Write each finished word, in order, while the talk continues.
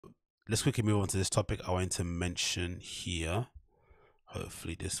let's quickly move on to this topic I wanted to mention here.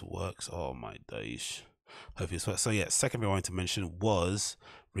 Hopefully this works. Oh my days. Hopefully this works. So yeah, second thing I wanted to mention was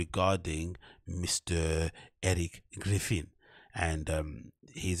regarding Mr. Erik Griffin and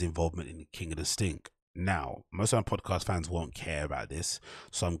his involvement in King of the Stink. Now, most of my podcast fans won't care about this,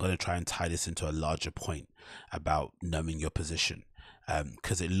 so I'm going to try and tie this into a larger point about knowing your position,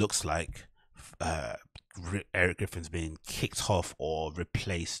 because it looks like uh, Erik Griffin's being kicked off or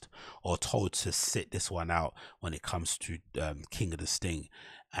replaced or told to sit this one out when it comes to King of the Sting,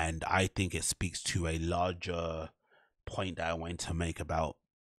 and I think it speaks to a larger point that I wanted to make about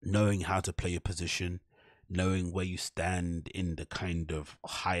knowing how to play your position, knowing where you stand in the kind of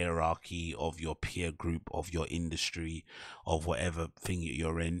hierarchy of your peer group, of your industry, of whatever thing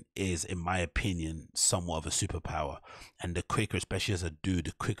you're in, is, in my opinion, somewhat of a superpower. And the quicker, especially as a dude,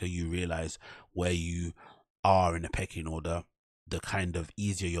 the quicker you realize where you are in the pecking order, the kind of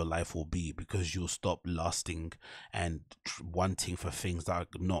easier your life will be, because you'll stop lusting and wanting for things that are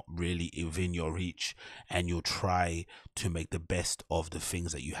not really within your reach, and you'll try to make the best of the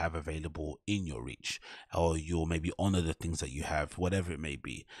things that you have available in your reach, or you'll maybe honor the things that you have, whatever it may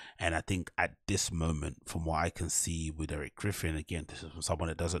be. And I think at this moment, from what I can see with Erik Griffin, again, this is from someone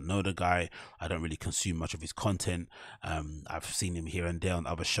that doesn't know the guy. I don't really consume much of his content. I've seen him here and there on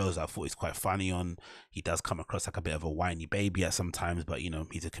other shows I thought he's quite funny on. He does come across like a bit of a whiny baby at sometimes, but you know,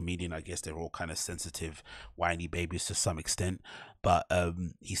 he's a comedian. I guess they're all kind of sensitive whiny babies to some extent, but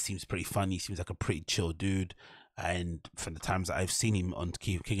he seems pretty funny. He seems like a pretty chill dude, and from the times that I've seen him on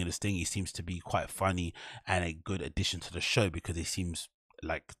King of the Sting, he seems to be quite funny and a good addition to the show, because he seems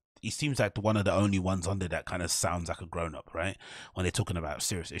like one of the only ones on there that kind of sounds like a grown-up, right, when they're talking about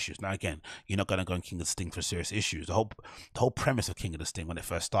serious issues. Now again, you're not going to go on King of the Sting for serious issues. The whole premise of King of the Sting when it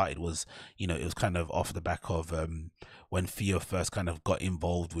first started was, you know, it was kind of off the back of when Theo first kind of got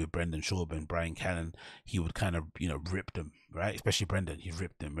involved with Brendan Schaub and Brian Callen. He would kind of, you know, rip them, right, especially Brendan. He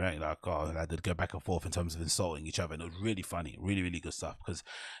ripped them, right, like, oh, they'd go back and forth in terms of insulting each other, and it was really funny, really, really good stuff, because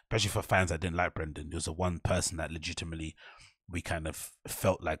especially for fans that didn't like Brendan, there was a one person that legitimately we kind of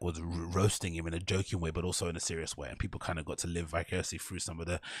felt like was roasting him in a joking way, but also in a serious way, and people kind of got to live vicariously through some of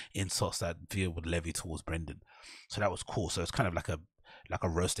the insults that Theo would levy towards Brendan. So that was cool. So it's kind of like a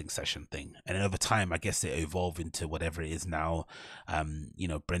roasting session thing, and then over time, I guess it evolved into whatever it is now. You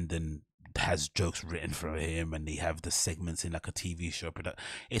know, Brendan has jokes written for him, and they have the segments in like a TV show product.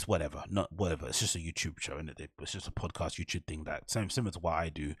 It's whatever, not whatever. It's just a YouTube show, and it's just a podcast YouTube thing that similar to what I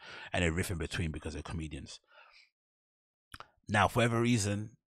do, and they riff in between because they're comedians. Now, for whatever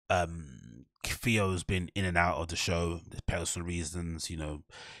reason, Theo's been in and out of the show. There's personal reasons, you know.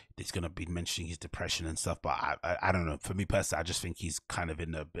 He's gonna be mentioning his depression and stuff, but I don't know. For me personally, I just think he's kind of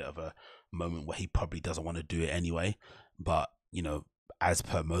in a bit of a moment where he probably doesn't want to do it anyway. But you know, as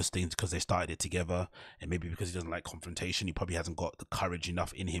per most things, because they started it together, and maybe because he doesn't like confrontation, he probably hasn't got the courage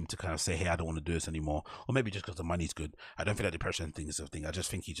enough in him to kind of say, "Hey, I don't want to do this anymore," or maybe just because the money's good. I don't think that depression thing is a thing. I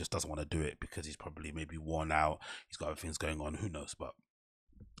just think he just doesn't want to do it because he's probably maybe worn out. He's got other things going on. Who knows? But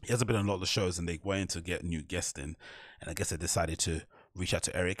he hasn't been on a lot of the shows, and they went to get new guests in, and I guess they decided to reach out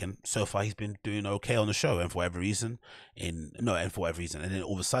to Erik, and so far he's been doing okay on the show, and for whatever reason, and then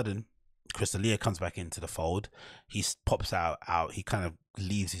all of a sudden, Chris D'Elia comes back into the fold. He pops out. He kind of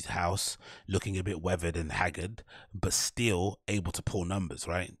leaves his house looking a bit weathered and haggard, but still able to pull numbers.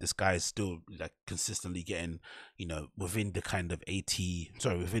 Right, this guy is still like consistently getting, you know, within the kind of 80 to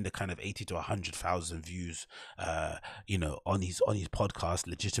 100,000 views, you know, on his podcast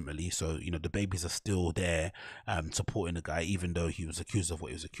legitimately. So you know, the babies are still there, supporting the guy, even though he was accused of what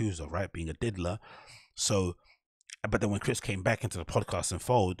he was accused of, right, being a diddler. So. But then when Chris came back into the podcast and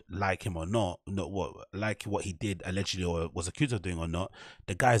fold, like him or not what he did allegedly or was accused of doing or not,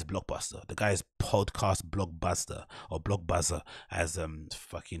 the guy's blockbuster. The guy's podcast blockbuster, or blockbuzzer, as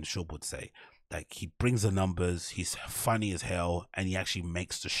fucking Shaw would say. Like, he brings the numbers, he's funny as hell, and he actually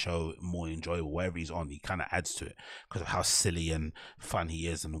makes the show more enjoyable. Wherever he's on, he kind of adds to it because of how silly and fun he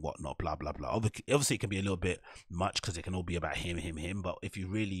is and whatnot, blah blah blah. Obviously it can be a little bit much because it can all be about him, but if you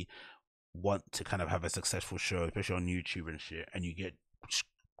really want to kind of have a successful show, especially on YouTube and shit, and you get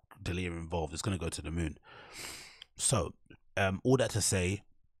D'Elia involved, it's going to go to the moon. So all that to say,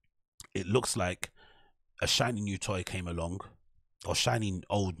 it looks like a shiny new toy came along, or shiny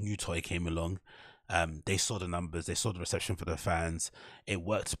old new toy came along. They saw the numbers, they saw the reception for the fans. It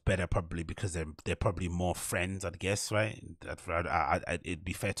worked better probably because they're probably more friends, I'd guess, right? It'd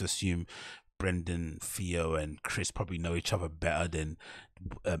be fair to assume Brendan, Theo, and Chris probably know each other better than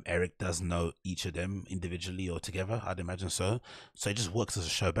Erik does know each of them individually or together. I'd imagine so. So it just works as a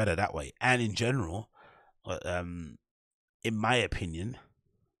show better that way. And in general, in my opinion,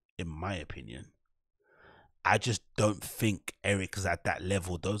 in my opinion. I just don't think Erik is at that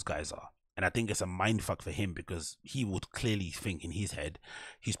level those guys are. And I think it's a mindfuck for him because he would clearly think in his head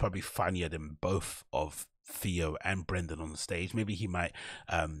he's probably funnier than both of Theo and Brendan on the stage. Maybe he might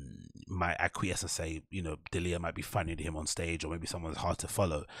acquiesce and say, you know, Delia might be funnier to him on stage, or maybe someone's hard to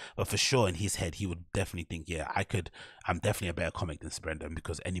follow. But for sure in his head he would definitely think, yeah, I'm definitely a better comic than Brendan,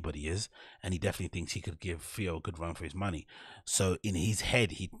 because anybody is, and he definitely thinks he could give Theo a good run for his money. So in his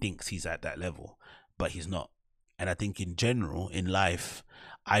head he thinks he's at that level, but he's not. And I think in general in life,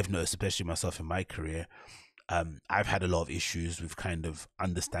 I've noticed, especially myself in my career, I've had a lot of issues with kind of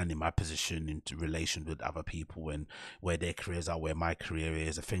understanding my position into relation with other people and where their careers are, where my career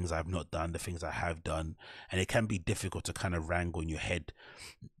is, the things I've not done, the things I have done. And it can be difficult to kind of wrangle in your head,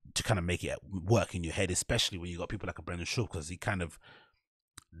 to kind of make it work in your head, especially when you got people like a Brendan Shaw, because he kind of,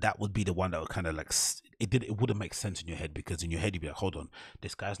 that would be the one that would kind of like, it wouldn't make sense in your head, because in your head you'd be like, hold on,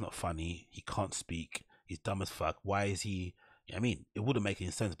 this guy's not funny, he can't speak, he's dumb as fuck, why is he, I mean, it wouldn't make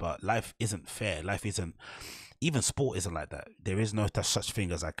any sense. But life isn't fair. Life isn't, even sport isn't like that. There is no such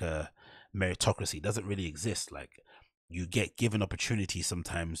thing as like a meritocracy. It doesn't really exist. Like, you get given opportunities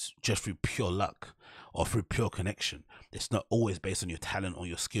sometimes just through pure luck or through pure connection. It's not always based on your talent or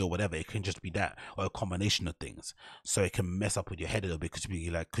your skill, whatever. It can just be that, or a combination of things. So it can mess up with your head a little bit,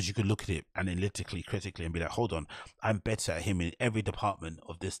 because you could look at it analytically, critically, and be like, hold on, I'm better at him in every department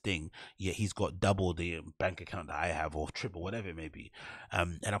of this thing, yet he's got double the bank account that I have, or triple, whatever it may be.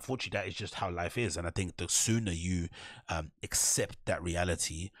 And unfortunately, that is just how life is. And I think the sooner you accept that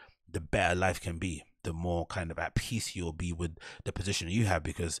reality, the better life can be, the more kind of at peace you'll be with the position you have.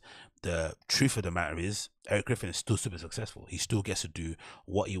 Because the truth of the matter is, Erik Griffin is still super successful. He still gets to do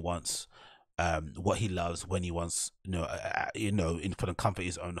what he wants, what he loves, when he wants, in for the comfort of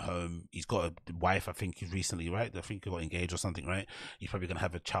his own home. He's got a wife, I think he's recently, right? I think he got engaged or something, right? He's probably gonna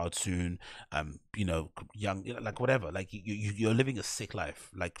have a child soon. Young, like whatever. Like you're living a sick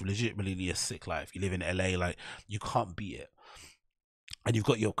life, like legitimately a sick life. You live in LA, like you can't beat it. And you've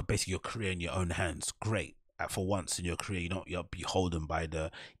got basically your career in your own hands. Great. For once in your career, you're beholden by the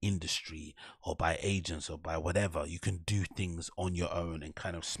industry or by agents or by whatever. You can do things on your own and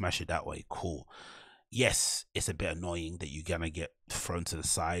kind of smash it that way. Cool. Yes, it's a bit annoying that you're gonna get thrown to the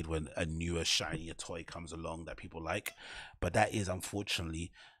side when a newer, shinier toy comes along that people like, but that is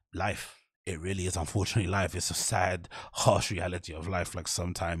unfortunately life. It really is unfortunately life. It's a sad, harsh reality of life. Like,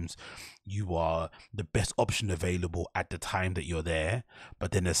 sometimes you are the best option available at the time that you're there,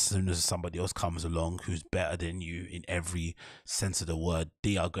 but then as soon as somebody else comes along who's better than you in every sense of the word,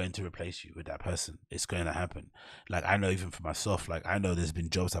 they are going to replace you with that person. It's going to happen. Like, I know, even for myself, like, I know there's been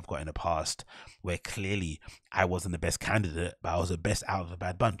jobs I've got in the past where clearly I wasn't the best candidate, but I was the best out of a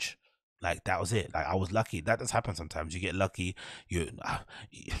bad bunch. Like, that was it. Like, I was lucky. That does happen sometimes. You get lucky. I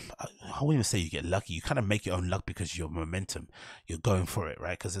wouldn't even say you get lucky. You kind of make your own luck because your momentum. You're going for it,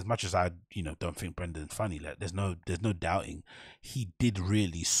 right? Because as much as I, don't think Brendan's funny, like, there's no doubting he did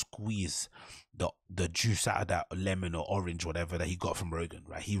really squeeze the juice out of that lemon or orange, whatever, that he got from Rogan,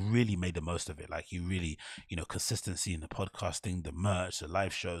 right? He really made the most of it. Like, he really, consistency in the podcasting, the merch, the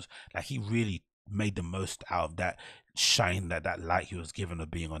live shows. Like, he really made the most out of that shine, that light he was given of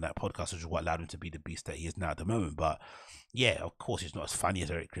being on that podcast, which is what allowed him to be the beast that he is now at the moment. But yeah, of course he's not as funny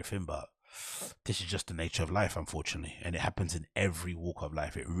as Erik Griffin, but this is just the nature of life, unfortunately, and it happens in every walk of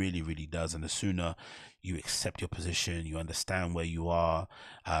life. It really, really does. And the sooner you accept your position, you understand where you are,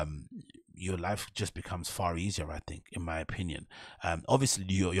 your life just becomes far easier, I think, in my opinion. Obviously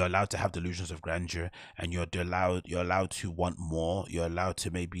you're allowed to have delusions of grandeur, and you're allowed to want more. You're allowed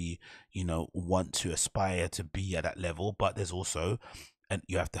to maybe, want to aspire to be at that level, but there's also, and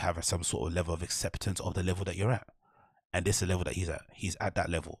you have to have some sort of level of acceptance of the level that you're at. And this is the level that he's at. He's at that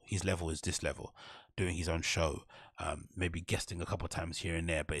level. His level is this level, doing his own show, maybe guesting a couple of times here and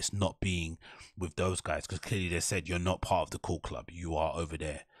there, but it's not being with those guys, because clearly they said, you're not part of the cool club. You are over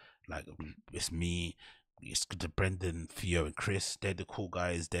there. Like, it's me, it's the Brendan, Theo, and Chris. They're the cool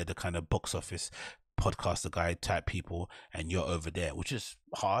guys. They're the kind of box office podcaster guy type people, and you're over there, which is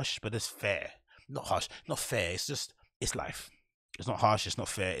harsh, but it's fair. Not harsh, not fair. It's just, it's life. It's not harsh. It's not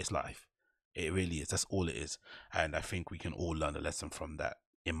fair. It's life. It really is. That's all it is. And I think we can all learn a lesson from that,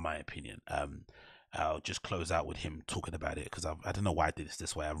 in my opinion. I'll just close out with him talking about it, because I don't know why I did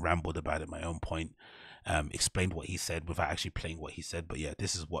this way. I rambled about it, my own point, explained what he said without actually playing what he said. But yeah,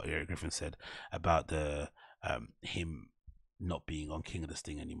 this is what Erik Griffin said about the him not being on King of the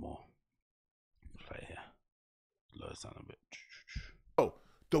Sting anymore. Right here. Lower sound a bit. Oh,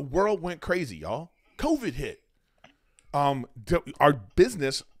 the world went crazy, y'all. COVID hit. Our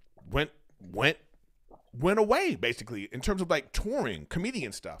business went went away basically in terms of like touring,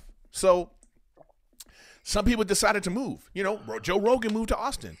 comedian stuff. So some people decided to move. You know, Joe Rogan moved to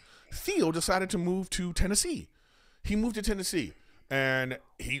Austin. Theo decided to move to Tennessee. He moved to Tennessee, and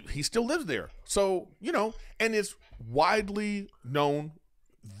he still lives there. So, you know, and it's widely known.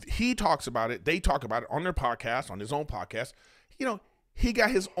 He talks about it. They talk about it on their podcast, on his own podcast. You know, he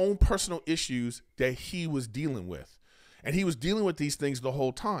got his own personal issues that he was dealing with. And he was dealing with these things the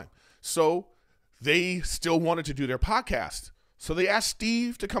whole time. So they still wanted to do their podcast. So they asked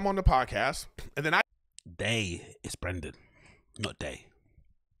Steve to come on the podcast. And then They is Brendan, not Day.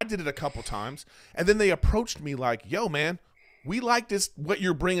 I did it a couple times. And then they approached me like, yo, man, we like this, what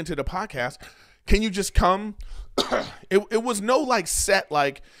you're bringing to the podcast. Can you just come? It was no like set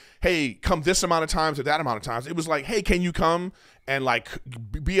like, hey, come this amount of times or that amount of times. It was like, hey, can you come and like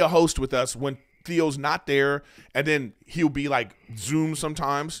be a host with us when Theo's not there? And then he'll be like Zoom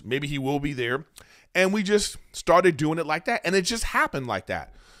sometimes. Maybe he will be there. And we just started doing it like that. And it just happened like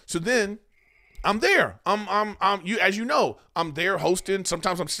that. So then I'm there. You, as you know, I'm there hosting.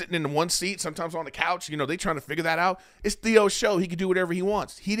 Sometimes I'm sitting in one seat, sometimes on the couch. You know, they trying to figure that out. It's Theo's show. He can do whatever he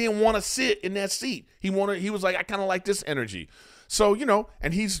wants. He didn't want to sit in that seat. He was like, I kind of like this energy. So, you know,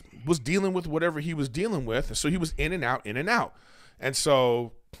 and was dealing with whatever he was dealing with. So he was in and out, in and out. And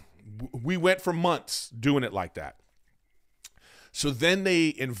so we went for months doing it like that. So then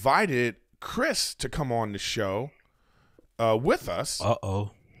they invited Chris to come on the show with us.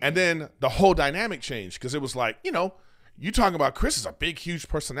 Uh-oh. And then the whole dynamic changed because it was like, you know, you talking about Chris is a big, huge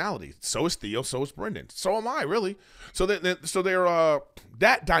personality. So is Theo. So is Brendan. So am I, really. So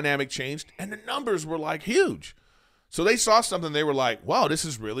that dynamic changed, and the numbers were like huge. So they saw something. They were like, wow, this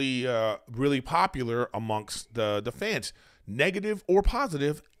is really, really popular amongst the fans. Negative or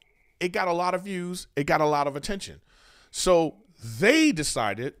positive, it got a lot of views. It got a lot of attention. So they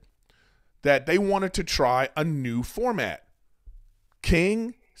decided that they wanted to try a new format.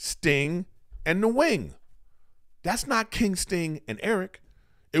 King, Sting, and the Wing. That's not King, Sting, and Erik.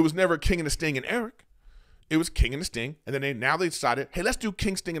 It was never King and the Sting and Erik. It was King and the Sting. And then they decided, hey, let's do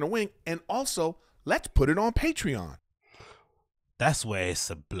King, Sting, and the Wing. And also, let's put it on Patreon. That's where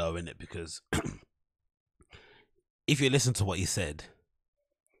it's a blow in it, because if you listen to what he said,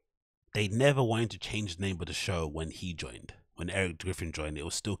 they never wanted to change the name of the show when he joined. When Erik Griffin joined, it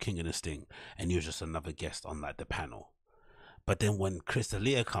was still King and the Sting, and he was just another guest on like the panel. But then when Chris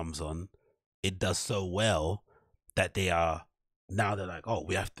D'Elia comes on, it does so well that they're like, oh,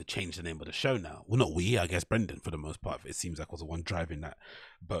 we have to change the name of the show now. Well, not we, I guess Brendan for the most part. It seems like was the one driving that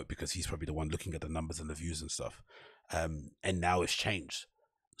boat because he's probably the one looking at the numbers and the views and stuff. And now it's changed.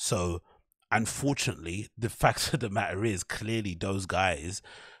 So unfortunately, the fact of the matter is clearly those guys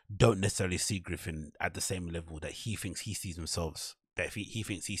don't necessarily see Griffin at the same level that he thinks he sees himself, that he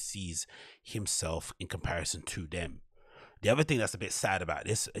thinks he sees himself in comparison to them. The other thing that's a bit sad about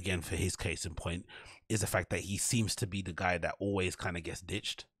this, again, for his case in point, is the fact that he seems to be the guy that always kind of gets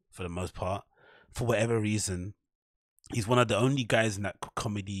ditched for the most part. For whatever reason, he's one of the only guys in that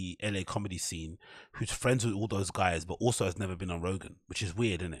LA comedy scene who's friends with all those guys, but also has never been on Rogan, which is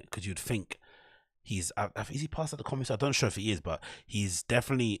weird, isn't it? Because you'd think is he passed at the comedy? I don't know sure if he is, but he's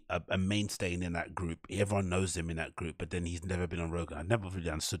definitely a mainstay in that group. Everyone knows him in that group, but then he's never been on Rogan. I never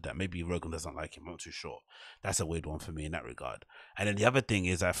really understood that. Maybe Rogan doesn't like him. I'm not too sure. That's a weird one for me in that regard. And then the other thing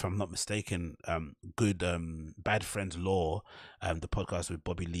is, if I'm not mistaken, Bad Friends Law, the podcast with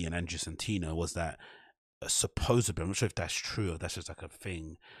Bobby Lee and Andrew Santino, was that supposedly, I'm not sure if that's true or that's just like a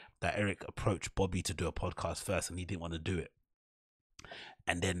thing, that Erik approached Bobby to do a podcast first and he didn't want to do it.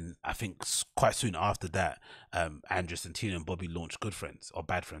 And then I think quite soon after that, Andrew Santino and Bobby launched Good Friends, or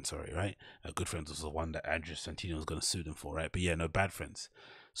Bad Friends, sorry, right? Good Friends was the one that Andrew Santino was going to sue them for, right? But yeah, no, Bad Friends.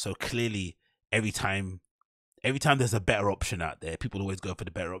 So clearly, every time there's a better option out there, people always go for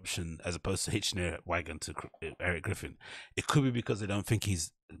the better option as opposed to hitching their wagon to Erik Griffin. It could be because they don't think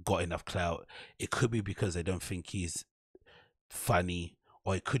he's got enough clout. It could be because they don't think he's funny,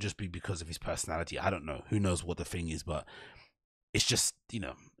 or it could just be because of his personality. I don't know. Who knows what the thing is, but it's just, you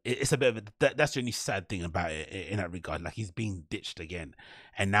know, it's a bit of that's the only sad thing about it in that regard. Like, he's being ditched again,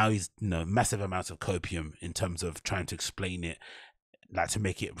 and now he's, you know, massive amounts of copium in terms of trying to explain it, like to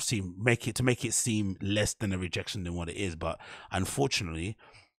make it seem less than a rejection than what it is. But unfortunately,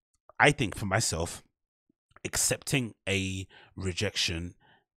 I think for myself, accepting a rejection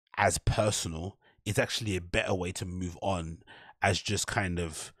as personal is actually a better way to move on, as just kind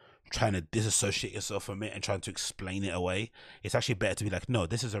of trying to disassociate yourself from it and trying to explain it away. It's actually better to be like, no,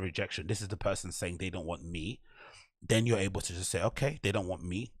 this is a rejection. This is the person saying they don't want me. Then you're able to just say, okay, they don't want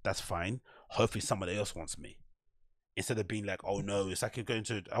me. That's fine. Hopefully somebody else wants me. instead of being like, oh no, it's like you're going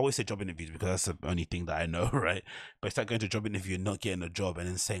to, I always say job interviews because that's the only thing that I know, right? But it's like going to a job interview and not getting a job and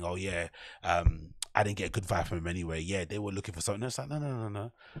then saying, oh yeah, I didn't get a good vibe from him anyway. Yeah, they were looking for something. It's like,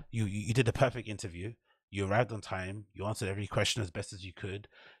 no. You did the perfect interview. You arrived on time. You answered every question as best as you could.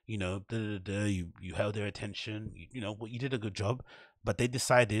 You know, you held their attention. You know, you did a good job. But they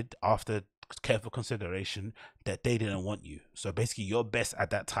decided after careful consideration that they didn't want you. So basically, your best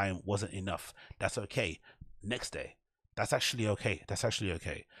at that time wasn't enough. That's okay. Next day, that's actually okay. That's actually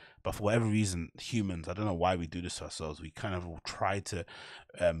okay. But for whatever reason, humans, I don't know why we do this to ourselves. We kind of will try to,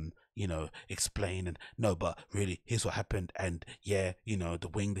 explain and no, but really, here's what happened. And yeah, the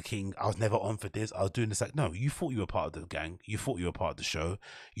wing, the king, I was never on for this. I was doing this. Like, no, you thought you were part of the gang. You thought you were part of the show.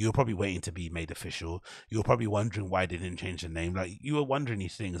 You were probably waiting to be made official. You were probably wondering why they didn't change the name. Like, you were wondering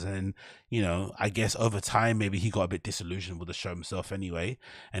these things. And, I guess over time, maybe he got a bit disillusioned with the show himself anyway,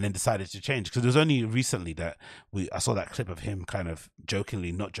 and then decided to change. Because it was only recently that I saw that clip of him kind of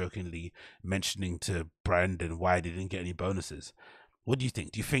jokingly, not jokingly, mentioning to Brandon why they didn't get any bonuses. What do you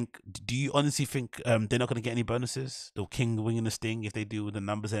think? Do you honestly think they're not going to get any bonuses? The King, the Wing, and the Sting, if they do the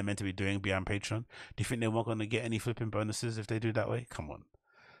numbers they're meant to be doing beyond Patreon, do you think they're not going to get any flipping bonuses if they do that way? Come on,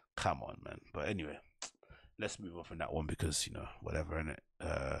 man. But anyway, let's move on from that one because whatever, innit?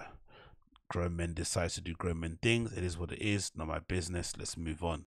 Grown men decide to do grown men things. It is what it is. Not my business. Let's move on.